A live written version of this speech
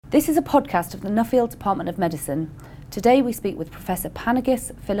This is a podcast of the Nuffield Department of Medicine. Today we speak with Professor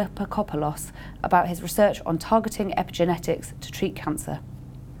Panagis Philippakopoulos about his research on targeting epigenetics to treat cancer.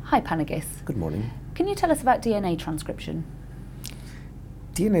 Hi Panagis. Good morning. Can you tell us about DNA transcription?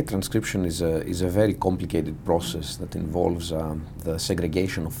 DNA transcription is a very complicated process that involves the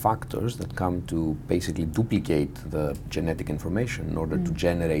segregation of factors that come to basically duplicate the genetic information in order to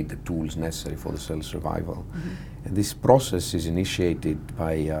generate the tools necessary for the cell survival. And this process is initiated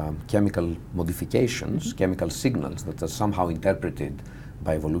by chemical modifications, chemical signals that are somehow interpreted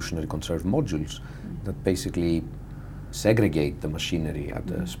by evolutionary conserved modules that basically segregate the machinery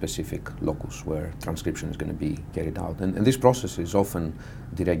at a specific locus where transcription is going to be carried out. And this process is often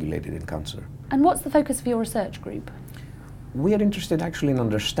deregulated in cancer. And what's the focus of your research group? We are interested actually in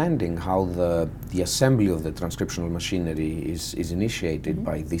understanding how the assembly of the transcriptional machinery is initiated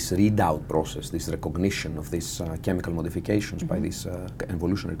by this readout process, this recognition of these chemical modifications by these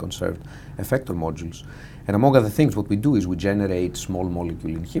evolutionary conserved effector modules. And among other things, what we do is we generate small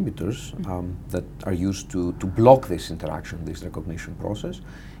molecule inhibitors that are used to block this interaction, this recognition process,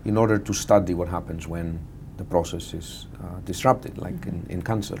 in order to study what happens when the process is disrupted, like in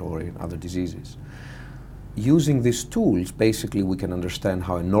cancer or in other diseases. Using these tools, basically we can understand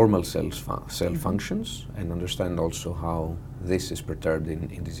how a normal cell functions and understand also how this is perturbed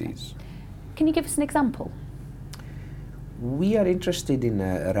in disease. Can you give us an example? We are interested in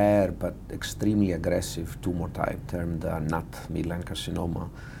a rare but extremely aggressive tumor type termed NAT midline carcinoma,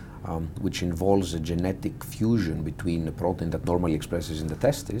 which involves a genetic fusion between a protein that normally expresses in the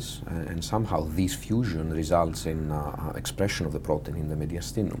testis, and somehow this fusion results in expression of the protein in the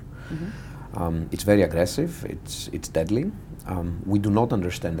mediastinum. It's very aggressive, it's deadly. We do not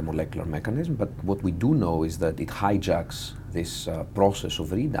understand the molecular mechanism, but what we do know is that it hijacks this process of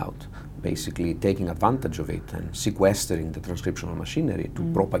readout, basically taking advantage of it and sequestering the transcriptional machinery to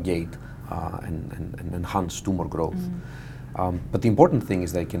propagate and enhance tumor growth. But the important thing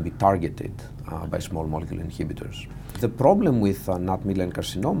is that it can be targeted by small molecule inhibitors. The problem with NAT midline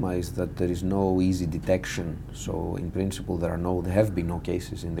carcinoma is that there is no easy detection. So in principle, there have been no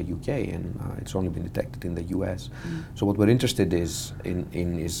cases in the UK, and it's only been detected in the US. So what we're interested in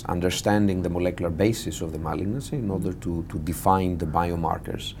is understanding the molecular basis of the malignancy in order to define the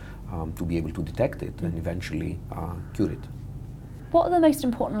biomarkers to be able to detect it and eventually cure it. What are the most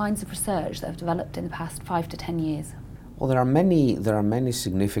important lines of research that have developed in the past 5 to 10 years? Well, there are many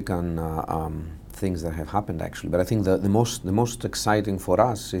significant things that have happened actually, but I think the most exciting for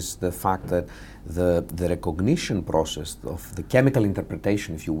us is the fact that the recognition process of the chemical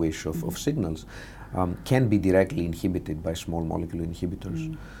interpretation, if you wish, of signals can be directly inhibited by small molecule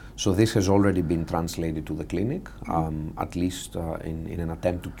inhibitors. So this has already been translated to the clinic, at least in an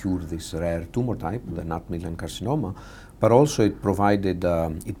attempt to cure this rare tumor type, the NAT midline carcinoma, but also it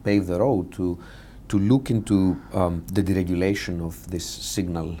paved the road to look into the deregulation of this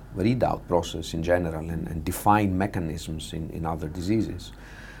signal readout process in general and define mechanisms in other diseases.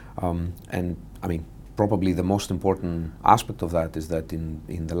 And I mean, probably the most important aspect of that is that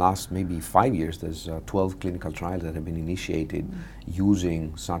in the last maybe 5 years, there's 12 clinical trials that have been initiated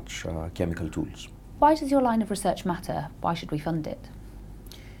using such chemical tools. Why does your line of research matter? Why should we fund it?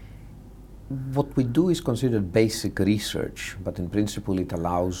 What we do is considered basic research, but in principle it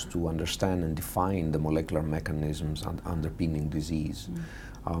allows to understand and define the molecular mechanisms underpinning disease.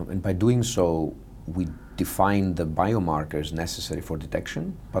 And by doing so, we define the biomarkers necessary for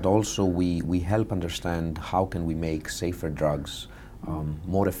detection, but also we help understand how can we make safer drugs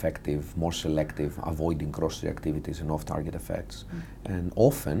more effective, more selective, avoiding cross-reactivities and off-target effects. And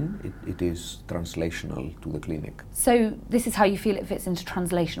often it is translational to the clinic. So this is how you feel it fits into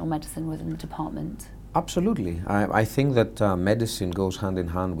translational medicine within the department? Absolutely. I think that medicine goes hand in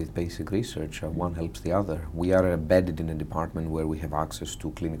hand with basic research. One helps the other. We are embedded in a department where we have access to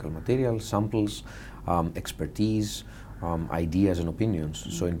clinical material, samples, expertise, ideas and opinions.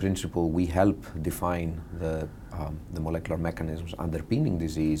 So in principle, we help define the molecular mechanisms underpinning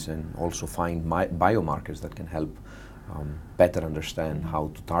disease and also find biomarkers that can help better understand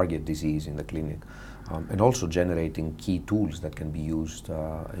how to target disease in the clinic. And also generating key tools that can be used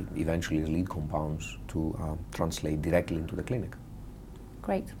eventually as lead compounds to translate directly into the clinic.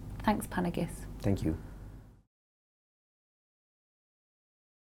 Great. Thanks, Panagis. Thank you.